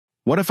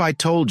What if I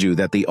told you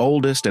that the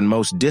oldest and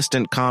most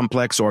distant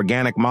complex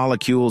organic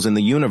molecules in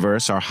the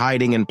universe are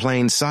hiding in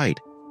plain sight,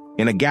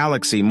 in a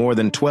galaxy more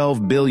than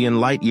 12 billion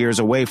light-years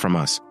away from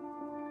us?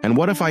 And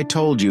what if I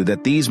told you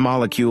that these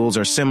molecules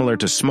are similar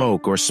to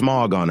smoke or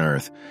smog on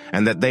Earth,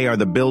 and that they are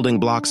the building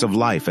blocks of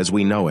life as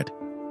we know it?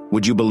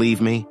 Would you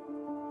believe me?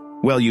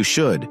 Well, you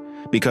should,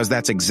 because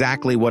that's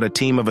exactly what a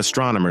team of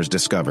astronomers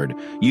discovered,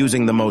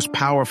 using the most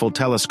powerful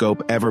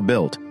telescope ever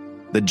built,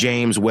 the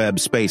James Webb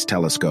Space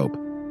Telescope.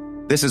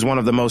 This is one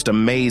of the most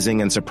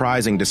amazing and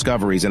surprising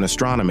discoveries in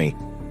astronomy,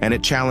 and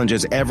it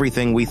challenges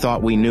everything we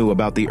thought we knew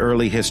about the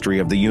early history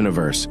of the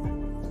universe.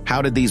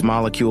 How did these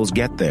molecules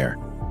get there?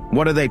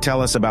 What do they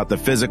tell us about the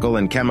physical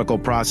and chemical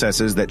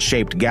processes that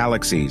shaped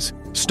galaxies,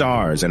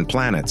 stars, and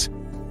planets?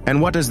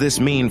 And what does this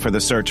mean for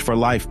the search for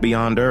life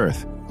beyond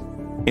Earth?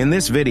 In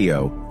this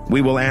video,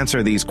 we will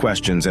answer these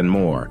questions and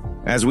more,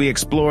 as we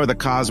explore the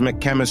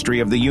cosmic chemistry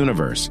of the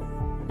universe.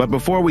 But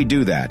before we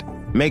do that,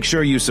 make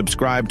sure you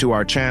subscribe to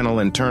our channel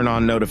and turn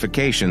on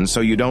notifications so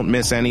you don't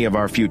miss any of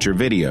our future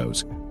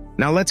videos.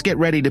 Now let's get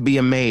ready to be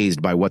amazed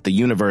by what the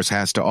universe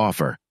has to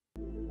offer.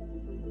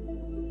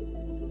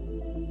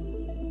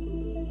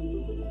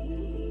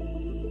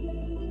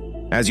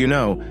 As you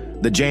know,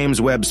 the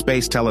James Webb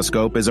Space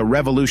Telescope is a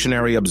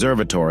revolutionary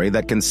observatory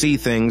that can see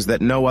things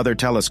that no other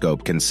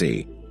telescope can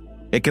see.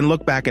 It can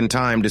look back in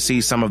time to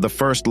see some of the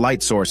first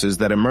light sources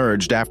that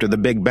emerged after the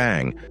Big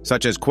Bang,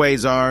 such as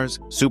quasars,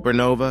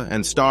 supernova,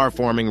 and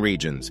star-forming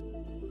regions.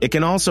 It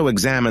can also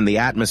examine the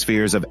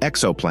atmospheres of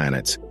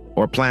exoplanets,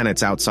 or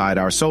planets outside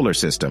our solar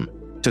system,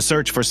 to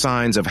search for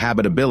signs of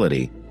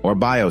habitability or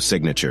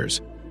biosignatures.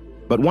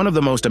 But one of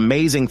the most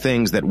amazing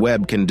things that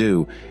Webb can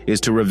do is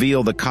to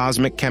reveal the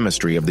cosmic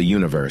chemistry of the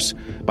universe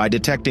by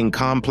detecting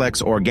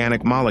complex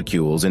organic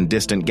molecules in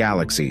distant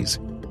galaxies.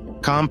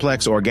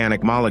 Complex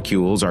organic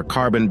molecules are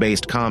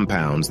carbon-based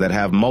compounds that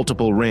have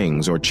multiple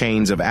rings or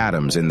chains of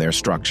atoms in their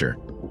structure.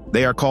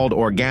 They are called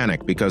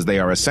organic because they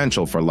are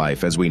essential for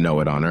life as we know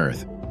it on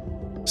Earth.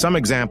 Some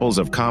examples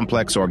of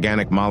complex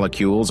organic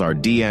molecules are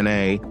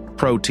DNA,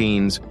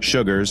 proteins,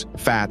 sugars,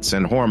 fats,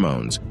 and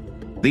hormones.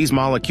 These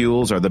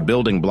molecules are the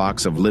building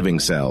blocks of living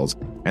cells,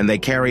 and they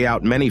carry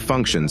out many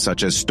functions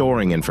such as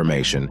storing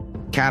information,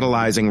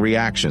 catalyzing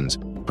reactions,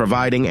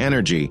 providing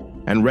energy,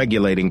 and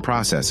regulating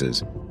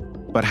processes.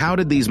 But how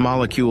did these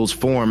molecules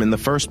form in the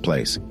first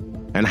place?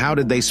 And how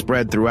did they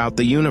spread throughout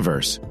the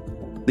universe?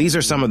 These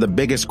are some of the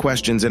biggest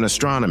questions in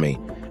astronomy,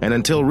 and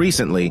until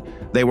recently,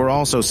 they were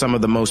also some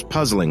of the most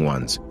puzzling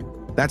ones.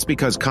 That's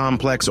because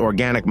complex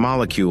organic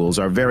molecules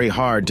are very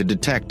hard to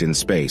detect in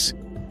space.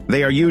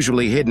 They are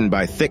usually hidden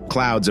by thick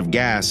clouds of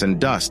gas and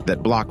dust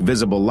that block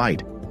visible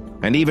light.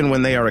 And even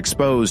when they are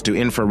exposed to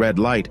infrared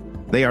light,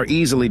 they are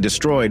easily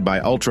destroyed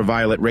by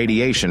ultraviolet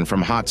radiation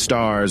from hot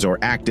stars or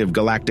active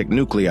galactic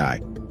nuclei.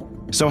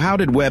 So how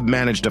did Webb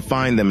manage to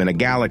find them in a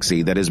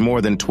galaxy that is more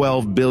than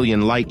 12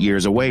 billion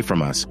light-years away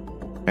from us?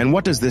 And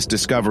what does this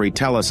discovery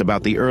tell us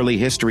about the early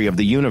history of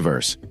the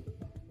universe?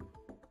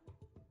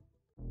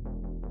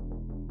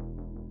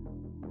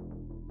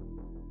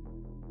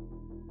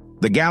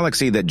 The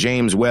galaxy that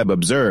James Webb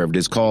observed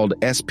is called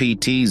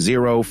SPT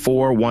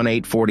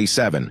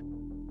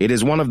 041847. It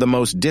is one of the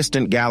most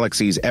distant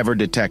galaxies ever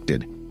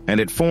detected, and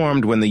it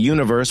formed when the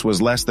universe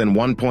was less than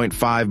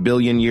 1.5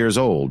 billion years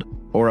old,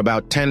 or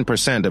about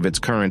 10% of its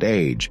current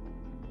age.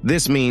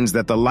 This means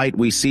that the light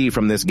we see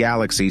from this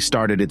galaxy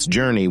started its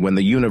journey when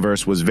the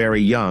universe was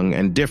very young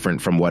and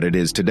different from what it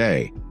is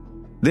today.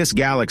 This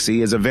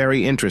galaxy is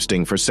very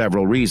interesting for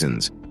several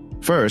reasons.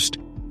 First,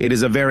 it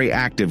is a very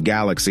active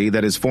galaxy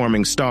that is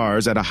forming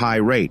stars at a high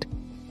rate.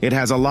 It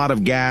has a lot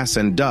of gas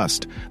and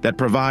dust that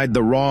provide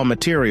the raw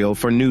material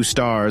for new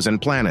stars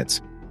and planets.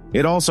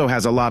 It also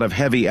has a lot of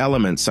heavy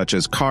elements such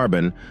as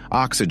carbon,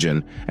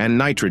 oxygen, and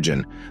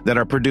nitrogen that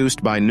are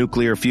produced by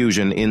nuclear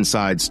fusion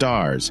inside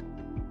stars.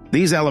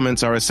 These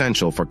elements are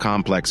essential for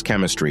complex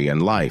chemistry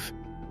and life.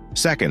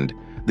 Second,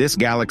 this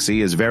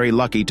galaxy is very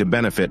lucky to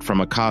benefit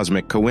from a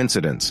cosmic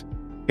coincidence.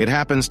 It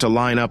happens to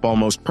line up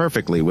almost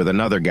perfectly with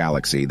another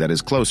galaxy that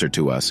is closer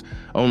to us,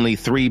 only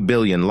 3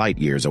 billion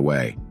light-years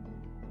away.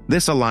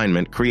 This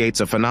alignment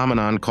creates a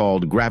phenomenon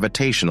called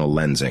gravitational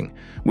lensing,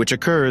 which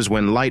occurs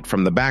when light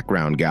from the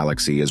background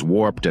galaxy is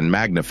warped and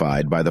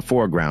magnified by the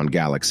foreground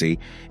galaxy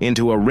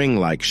into a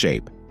ring-like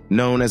shape,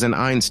 known as an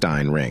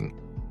Einstein ring.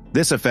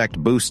 This effect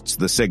boosts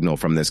the signal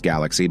from this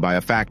galaxy by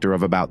a factor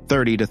of about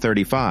 30 to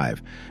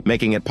 35,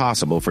 making it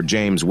possible for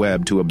James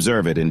Webb to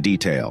observe it in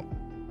detail.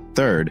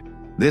 Third,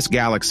 this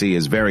galaxy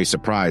is very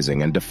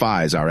surprising and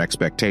defies our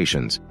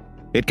expectations.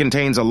 It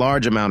contains a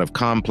large amount of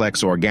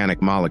complex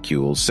organic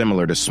molecules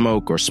similar to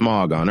smoke or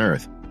smog on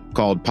Earth,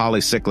 called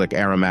polycyclic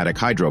aromatic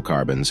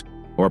hydrocarbons,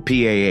 or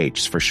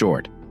PAHs for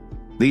short.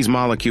 These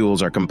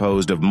molecules are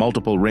composed of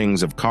multiple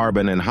rings of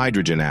carbon and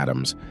hydrogen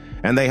atoms,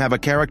 and they have a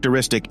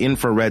characteristic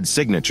infrared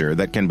signature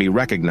that can be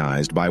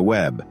recognized by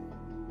Webb.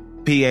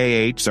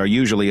 PAHs are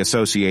usually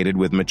associated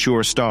with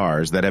mature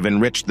stars that have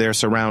enriched their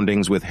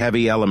surroundings with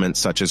heavy elements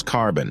such as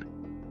carbon.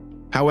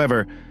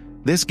 However,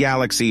 This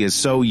galaxy is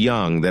so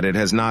young that it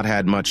has not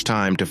had much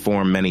time to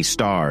form many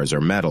stars or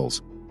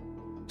metals.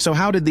 So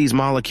how did these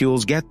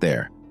molecules get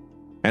there?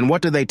 And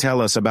what do they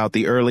tell us about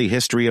the early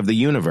history of the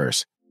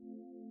universe?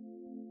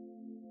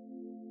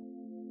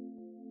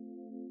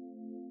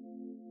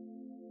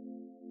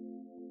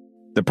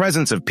 The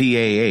presence of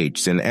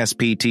PAHs in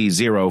SPT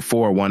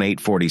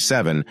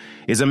 041847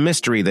 is a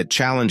mystery that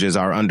challenges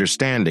our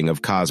understanding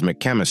of cosmic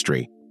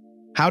chemistry.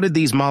 How did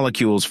these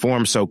molecules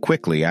form so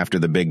quickly after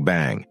the Big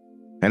Bang?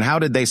 And how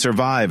did they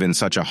survive in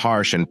such a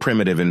harsh and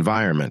primitive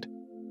environment?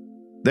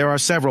 There are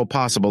several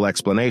possible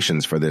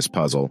explanations for this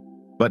puzzle,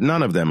 but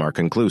none of them are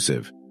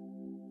conclusive.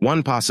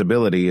 One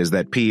possibility is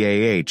that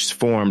PAHs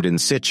formed in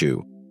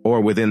situ,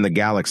 or within the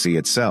galaxy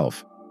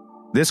itself.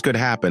 This could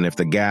happen if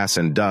the gas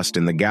and dust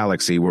in the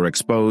galaxy were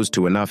exposed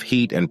to enough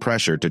heat and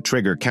pressure to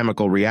trigger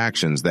chemical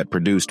reactions that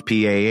produced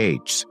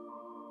PAHs.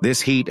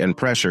 This heat and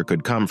pressure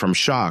could come from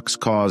shocks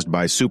caused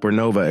by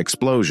supernova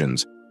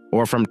explosions,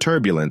 or from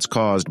turbulence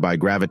caused by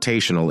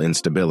gravitational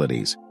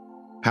instabilities.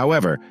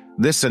 However,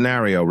 this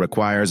scenario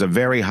requires a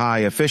very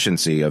high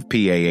efficiency of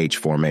PAH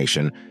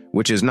formation,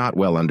 which is not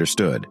well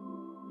understood.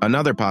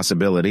 Another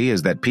possibility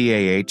is that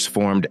PAHs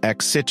formed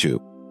ex situ,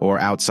 or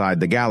outside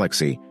the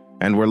galaxy,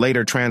 and were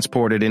later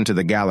transported into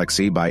the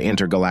galaxy by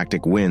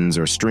intergalactic winds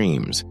or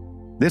streams.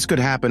 This could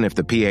happen if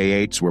the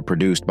PAHs were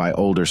produced by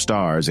older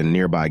stars in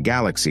nearby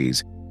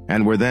galaxies,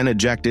 and were then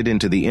ejected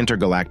into the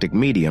intergalactic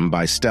medium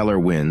by stellar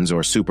winds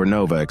or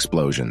supernova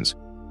explosions.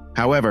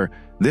 However,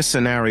 this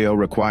scenario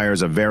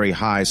requires a very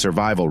high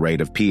survival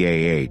rate of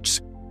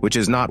PAHs, which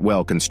is not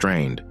well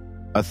constrained.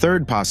 A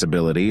third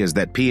possibility is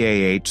that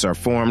PAHs are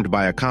formed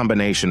by a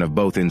combination of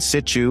both in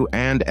situ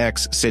and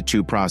ex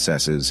situ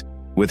processes,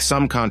 with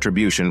some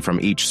contribution from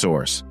each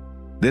source.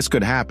 This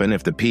could happen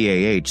if the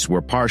PAHs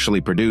were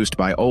partially produced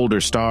by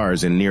older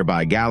stars in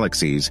nearby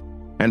galaxies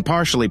and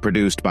partially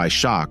produced by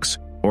shocks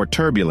or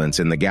turbulence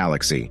in the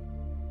galaxy.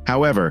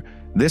 However,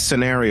 this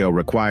scenario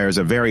requires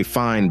a very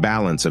fine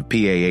balance of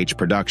PAH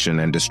production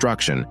and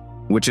destruction,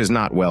 which is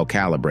not well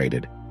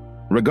calibrated.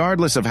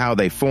 Regardless of how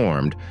they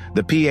formed,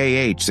 the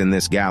PAHs in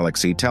this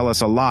galaxy tell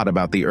us a lot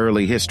about the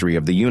early history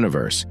of the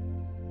universe.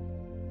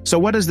 So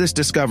what does this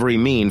discovery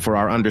mean for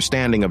our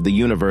understanding of the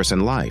universe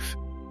and life?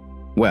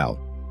 Well,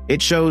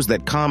 it shows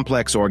that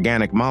complex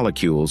organic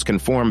molecules can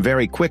form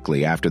very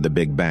quickly after the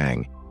Big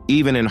Bang,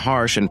 even in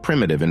harsh and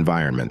primitive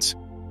environments.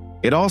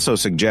 It also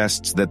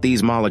suggests that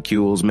these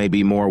molecules may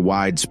be more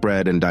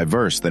widespread and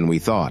diverse than we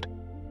thought,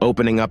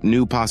 opening up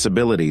new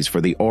possibilities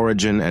for the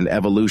origin and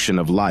evolution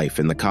of life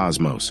in the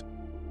cosmos.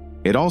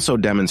 It also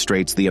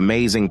demonstrates the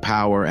amazing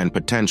power and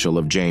potential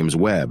of James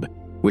Webb,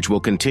 which will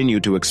continue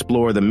to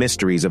explore the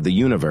mysteries of the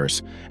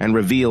universe and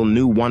reveal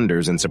new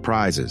wonders and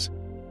surprises.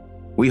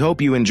 We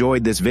hope you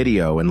enjoyed this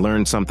video and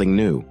learned something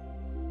new.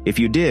 If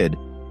you did,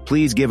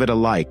 please give it a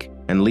like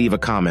and leave a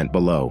comment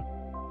below.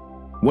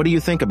 What do you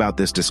think about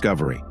this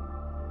discovery?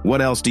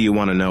 What else do you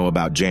want to know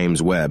about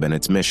James Webb and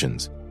its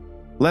missions?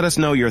 Let us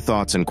know your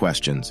thoughts and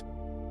questions.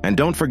 And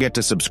don't forget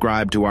to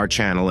subscribe to our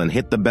channel and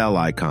hit the bell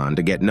icon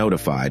to get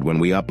notified when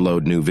we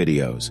upload new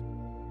videos.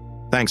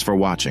 Thanks for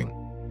watching.